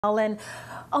And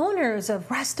owners of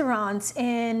restaurants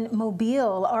in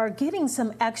Mobile are getting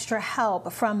some extra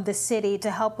help from the city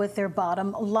to help with their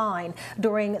bottom line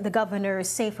during the governor's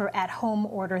Safer at Home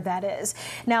order, that is.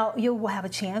 Now, you will have a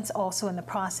chance also in the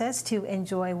process to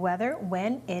enjoy weather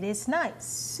when it is nice.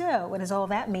 So what does all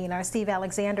that mean? Our Steve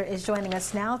Alexander is joining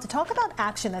us now to talk about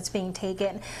action that's being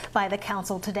taken by the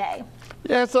council today.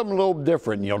 Yeah, something a little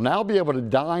different. You'll now be able to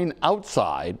dine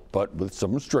outside, but with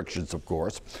some restrictions, of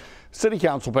course. City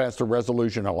Council passed a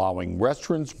resolution allowing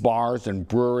restaurants, bars, and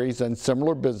breweries and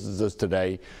similar businesses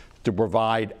today to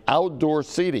provide outdoor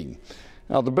seating.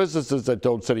 Now, the businesses that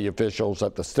told city officials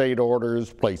that the state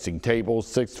orders placing tables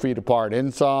 6 feet apart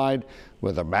inside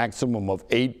with a maximum of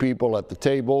 8 people at the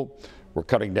table were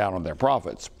cutting down on their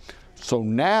profits. So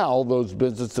now those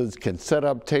businesses can set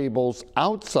up tables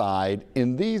outside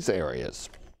in these areas.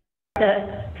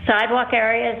 The sidewalk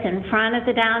areas in front of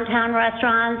the downtown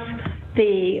restaurants,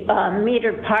 the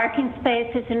metered parking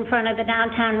spaces in front of the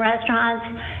downtown restaurants,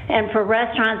 and for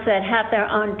restaurants that have their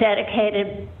own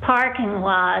dedicated parking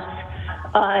lots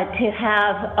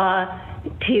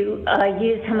to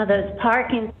use some of those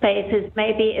parking spaces,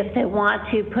 maybe if they want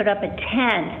to put up a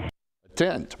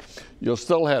tent. You'll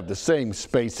still have the same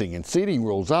spacing and seating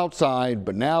rules outside,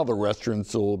 but now the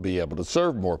restaurants will be able to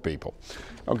serve more people.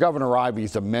 Now, Governor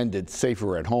Ivey's amended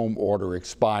Safer at Home order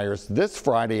expires this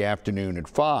Friday afternoon at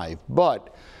 5,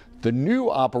 but the new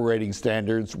operating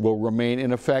standards will remain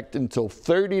in effect until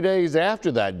 30 days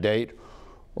after that date,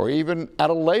 or even at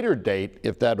a later date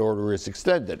if that order is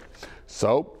extended.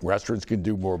 So restaurants can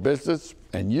do more business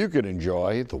and you can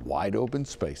enjoy the wide open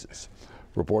spaces.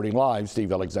 Reporting live,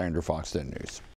 Steve Alexander, Fox 10 News.